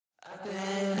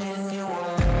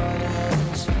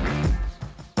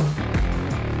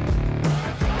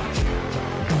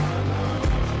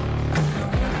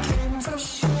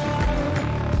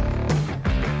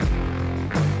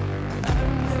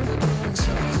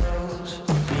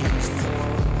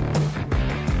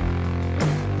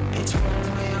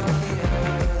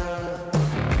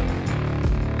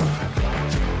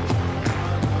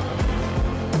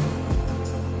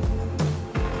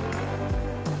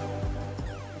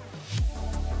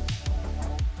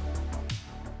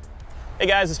Hey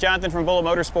guys, it's Jonathan from Bullet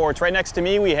Motorsports. Right next to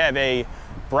me we have a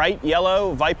bright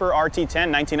yellow Viper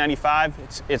RT10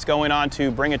 1995. It's going on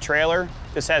to Bring a Trailer.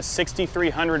 This has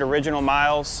 6,300 original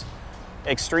miles.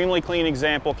 Extremely clean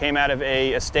example, came out of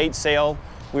a estate sale.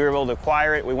 We were able to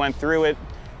acquire it, we went through it,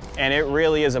 and it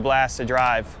really is a blast to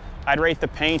drive. I'd rate the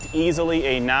paint easily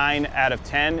a 9 out of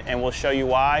 10, and we'll show you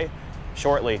why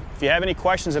shortly. If you have any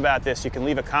questions about this, you can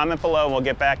leave a comment below and we'll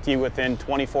get back to you within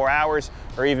 24 hours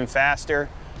or even faster.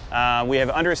 We have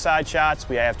underside shots,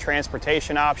 we have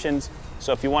transportation options.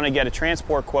 So if you want to get a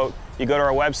transport quote, you go to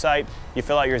our website, you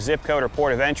fill out your zip code or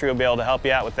port of entry, we'll be able to help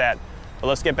you out with that. But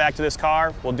let's get back to this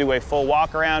car. We'll do a full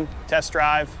walk around, test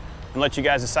drive, and let you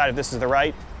guys decide if this is the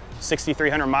right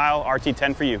 6,300 mile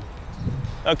RT10 for you.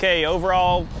 Okay,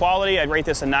 overall quality, I'd rate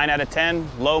this a 9 out of 10.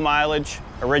 Low mileage,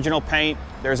 original paint.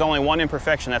 There's only one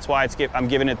imperfection, that's why I'm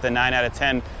giving it the 9 out of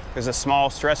 10. There's a small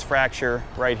stress fracture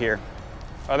right here.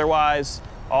 Otherwise,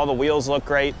 all the wheels look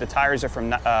great. The tires are from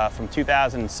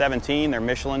 2017, they're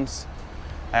Michelin's.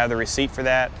 I have the receipt for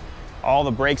that. All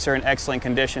the brakes are in excellent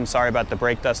condition. Sorry about the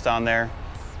brake dust on there.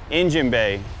 Engine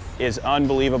bay is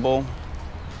unbelievable.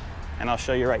 And I'll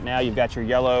show you right now, you've got your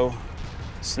yellow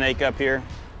snake up here.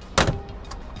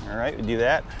 All right, we do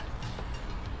that.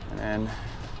 And then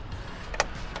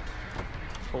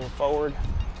pull forward,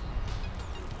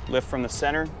 lift from the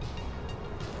center.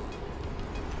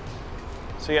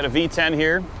 So you got a V10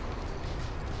 here,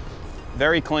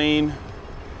 very clean.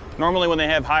 Normally when they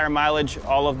have higher mileage,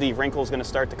 all of the wrinkles gonna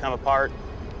start to come apart.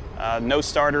 No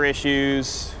starter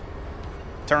issues,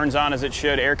 turns on as it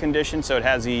should, air conditioned, so it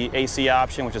has the AC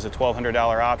option, which is a $1,200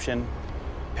 option.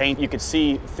 Paint you could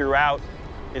see throughout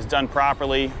is done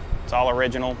properly, it's all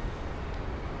original.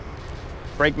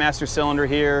 Brake master cylinder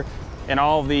here, and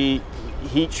all the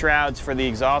heat shrouds for the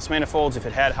exhaust manifolds, if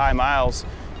it had high miles,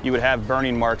 you would have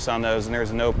burning marks on those, and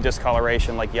there's no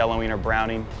discoloration like yellowing or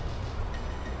browning.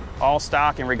 All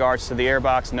stock in regards to the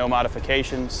airbox, no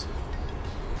modifications.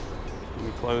 Let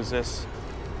me close this.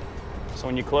 So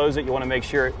when you close it, you want to make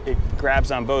sure it grabs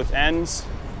on both ends,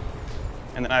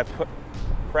 and then I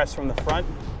press from the front.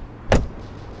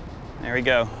 There we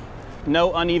go.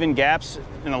 No uneven gaps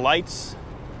in the lights.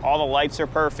 All the lights are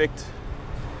perfect.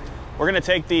 We're going to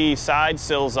take the side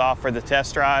sills off for the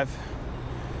test drive.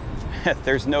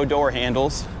 There's no door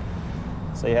handles,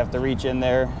 so you have to reach in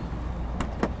there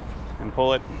and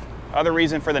pull it. Other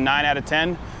reason for the 9 out of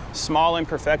 10, small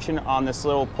imperfection on this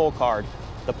little pull card.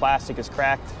 The plastic is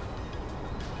cracked.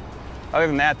 Other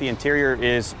than that, the interior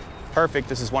is perfect.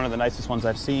 This is one of the nicest ones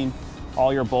I've seen.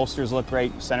 All your bolsters look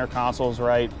great, center console's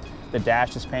right, the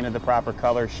dash is painted the proper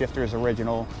color, shifter is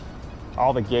original,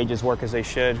 all the gauges work as they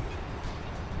should.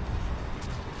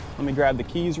 Let me grab the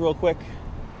keys real quick.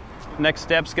 Next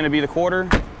step's gonna be the quarter.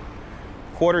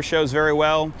 Quarter shows very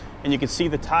well, and you can see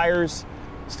the tires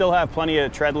still have plenty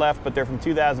of tread left, but they're from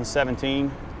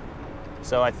 2017.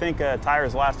 So I think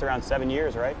tires last around 7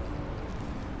 years, right?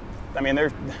 I mean,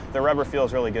 the rubber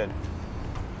feels really good.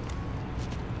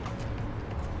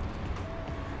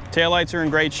 Taillights are in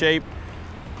great shape.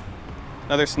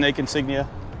 Another snake insignia.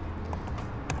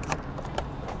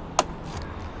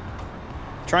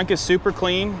 Trunk is super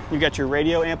clean. You got your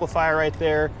radio amplifier right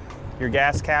there, your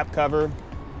gas cap cover,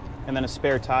 and then a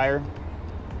spare tire.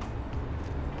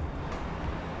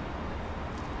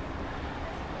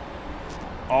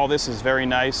 All this is very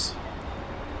nice.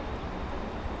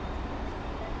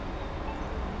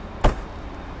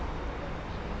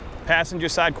 Passenger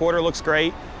side quarter looks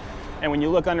great. And when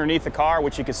you look underneath the car,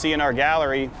 which you can see in our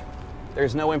gallery,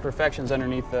 there's no imperfections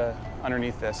underneath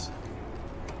this.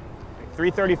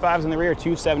 335s in the rear,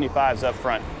 275s up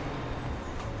front.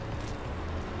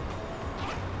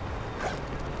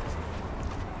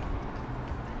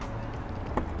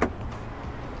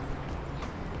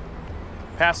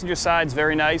 Passenger side's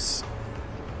very nice.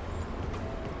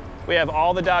 We have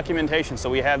all the documentation, so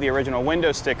we have the original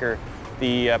window sticker,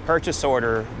 the purchase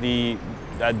order, the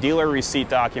dealer receipt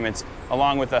documents,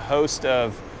 along with a host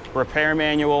of repair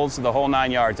manuals, the whole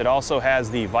 9 yards. It also has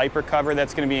the Viper cover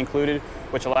that's going to be included,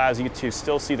 which allows you to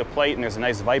still see the plate, and there's a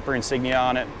nice Viper insignia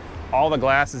on it. All the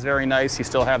glass is very nice. You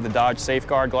still have the Dodge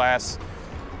Safeguard glass.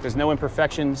 There's no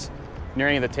imperfections near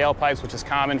any of the tailpipes, which is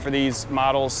common for these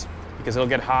models because it'll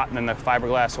get hot and then the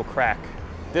fiberglass will crack.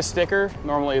 This sticker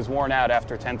normally is worn out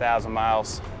after 10,000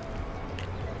 miles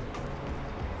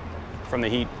from the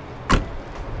heat.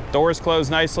 Doors close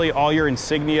nicely, all your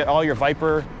insignia, all your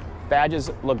Viper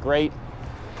badges look great.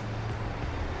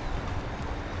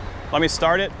 Let me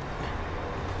start it.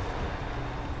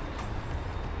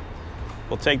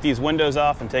 We'll take these windows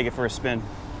off and take it for a spin.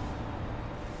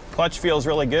 Clutch feels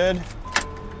really good.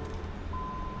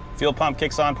 Fuel pump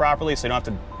kicks on properly, so you don't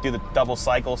have to do the double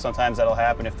cycle. Sometimes that'll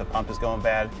happen if the pump is going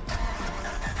bad.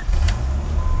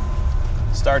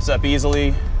 Starts up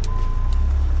easily.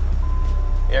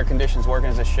 Air conditioning's working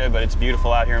as it should, but it's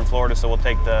beautiful out here in Florida, so we'll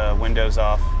take the windows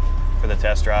off for the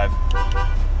test drive.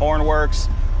 Horn works,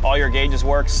 all your gauges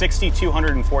work.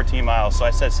 6,214 miles, so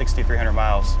I said 6,300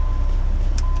 miles.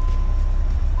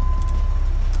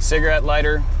 Cigarette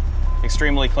lighter,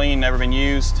 extremely clean, never been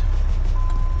used.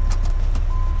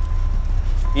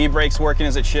 E-brake's working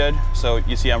as it should, so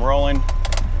you see I'm rolling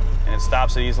and it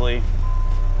stops it easily.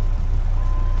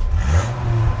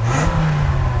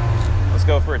 Let's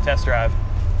go for a test drive.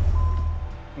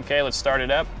 Okay, let's start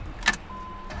it up.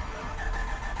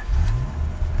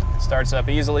 Starts up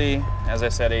easily. As I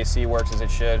said, AC works as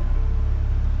it should.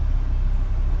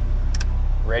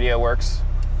 Radio works.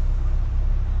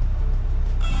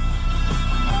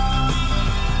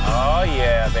 Oh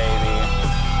yeah, baby.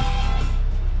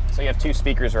 So you have two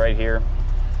speakers right here.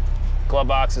 Glove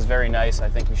box is very nice. I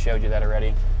think we showed you that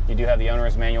already. You do have the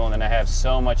owner's manual, and then I have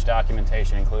so much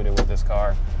documentation included with this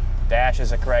car. Dash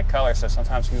is a correct color, so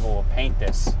sometimes people will paint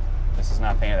this. This is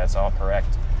not painted, that's all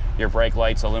correct. Your brake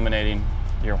light's illuminating.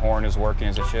 Your horn is working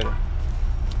as it should.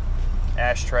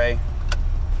 Ashtray.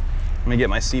 Let me get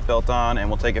my seatbelt on and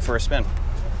we'll take it for a spin.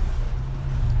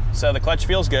 So the clutch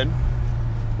feels good.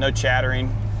 No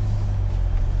chattering.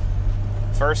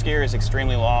 First gear is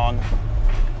extremely long.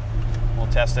 We'll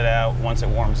test it out once it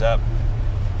warms up.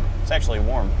 It's actually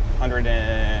warm,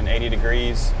 180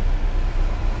 degrees.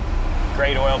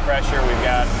 Great oil pressure. We've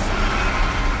got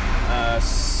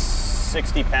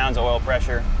 60 pounds of oil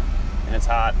pressure and it's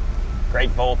hot. Great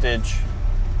voltage.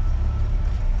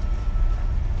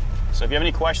 So if you have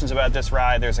any questions about this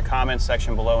ride, there's a comment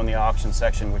section below in the auction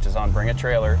section, which is on Bring a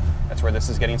Trailer. That's where this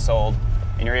is getting sold.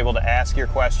 And you're able to ask your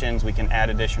questions. We can add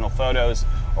additional photos,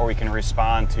 or we can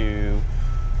respond to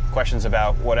questions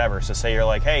about whatever. So say you're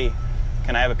like, hey,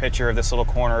 can I have a picture of this little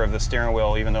corner of the steering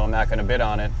wheel, even though I'm not gonna bid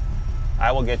on it?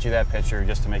 I will get you that picture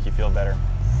just to make you feel better.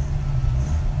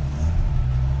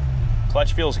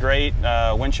 Clutch feels great.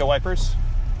 Windshield wipers.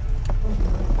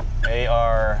 They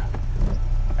are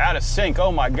out of sync,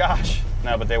 oh my gosh.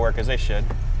 No, but they work as they should.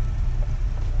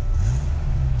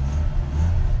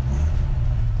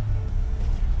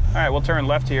 All right, we'll turn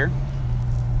left here.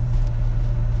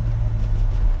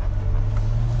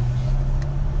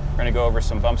 We're gonna go over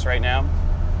some bumps right now.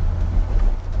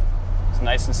 It's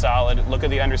nice and solid. Look at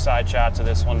the underside shots of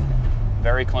this one.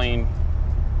 Very clean.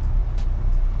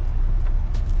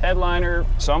 Headliner,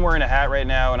 so I'm wearing a hat right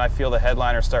now and I feel the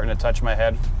headliner starting to touch my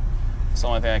head. It's the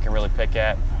only thing I can really pick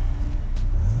at.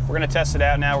 We're gonna test it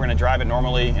out now. We're gonna drive it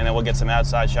normally and then we'll get some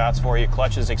outside shots for you.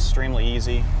 Clutch is extremely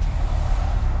easy.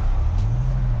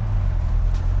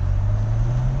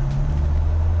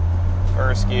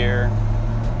 First gear.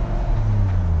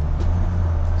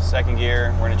 Second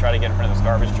gear. We're gonna try to get in front of this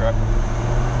garbage truck.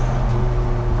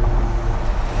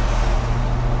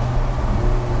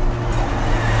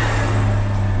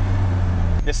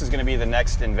 This is gonna be the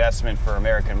next investment for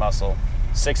American Muscle.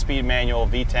 6-speed manual,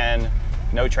 V10,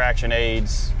 no traction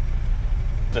aids.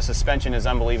 The suspension is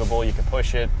unbelievable. You can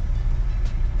push it.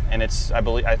 And it's,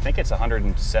 I think it's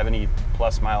 170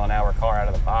 plus mile an hour car out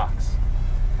of the box.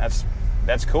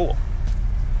 That's cool.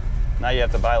 Now you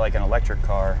have to buy like an electric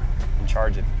car and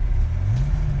charge it.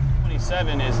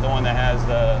 27 is the one that has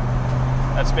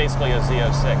that's basically a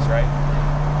Z06, right?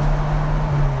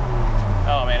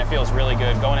 Oh man, it feels really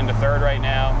good. Going into third right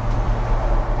now.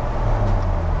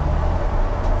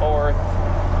 Fourth.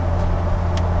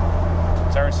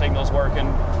 Turn signal's working.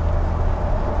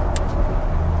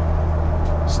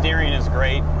 Steering is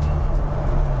great.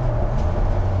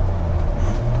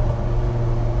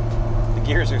 The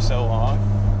gears are so long.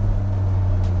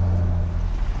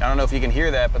 I don't know if you can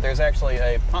hear that, but there's actually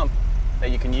a pump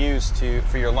that you can use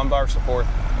for your lumbar support.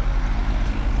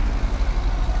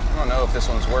 I don't know if this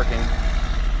one's working.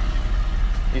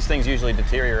 These things usually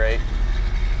deteriorate.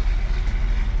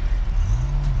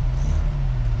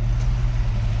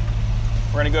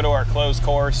 We're gonna go to our closed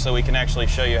course so we can actually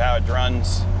show you how it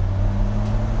runs.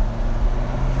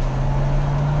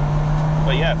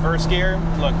 But yeah, first gear,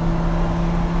 look,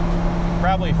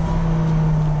 probably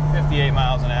 58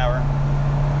 miles an hour.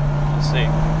 Let's see.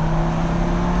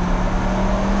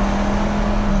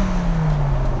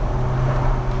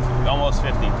 Almost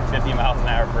 50 miles an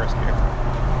hour first gear.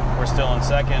 We're still in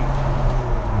second.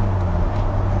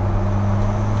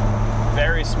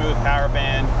 Very smooth power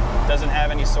band. Doesn't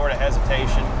have any sort of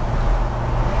hesitation.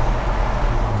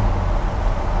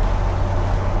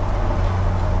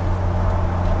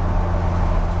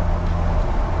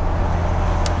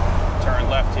 Turn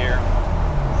left here.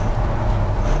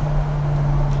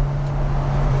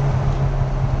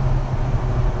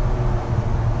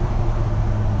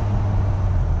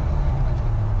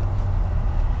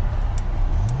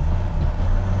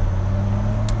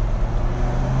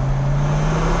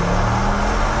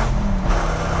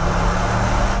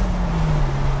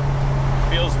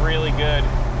 Really good.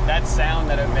 That sound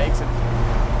that it makes,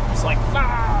 it's like,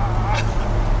 ah!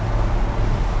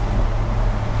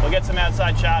 We'll get some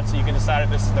outside shots so you can decide if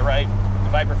this is the right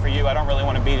Viper for you. I don't really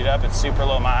want to beat it up. It's super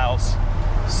low miles.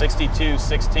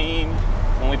 62.16.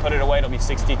 When we put it away, it'll be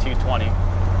 62.20.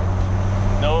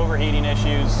 No overheating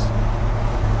issues.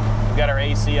 We've got our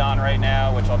AC on right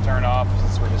now, which I'll turn off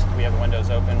since we have the windows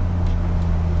open.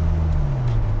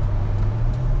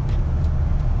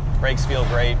 Brakes feel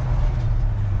great.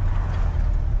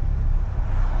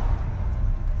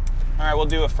 All right, we'll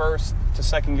do a first to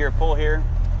second gear pull here.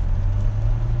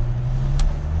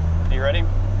 Are you ready?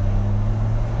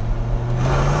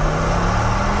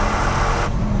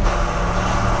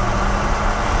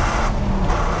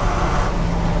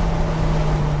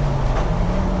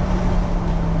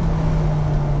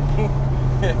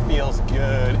 It feels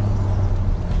good.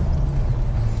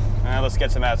 All right, let's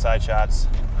get some outside shots.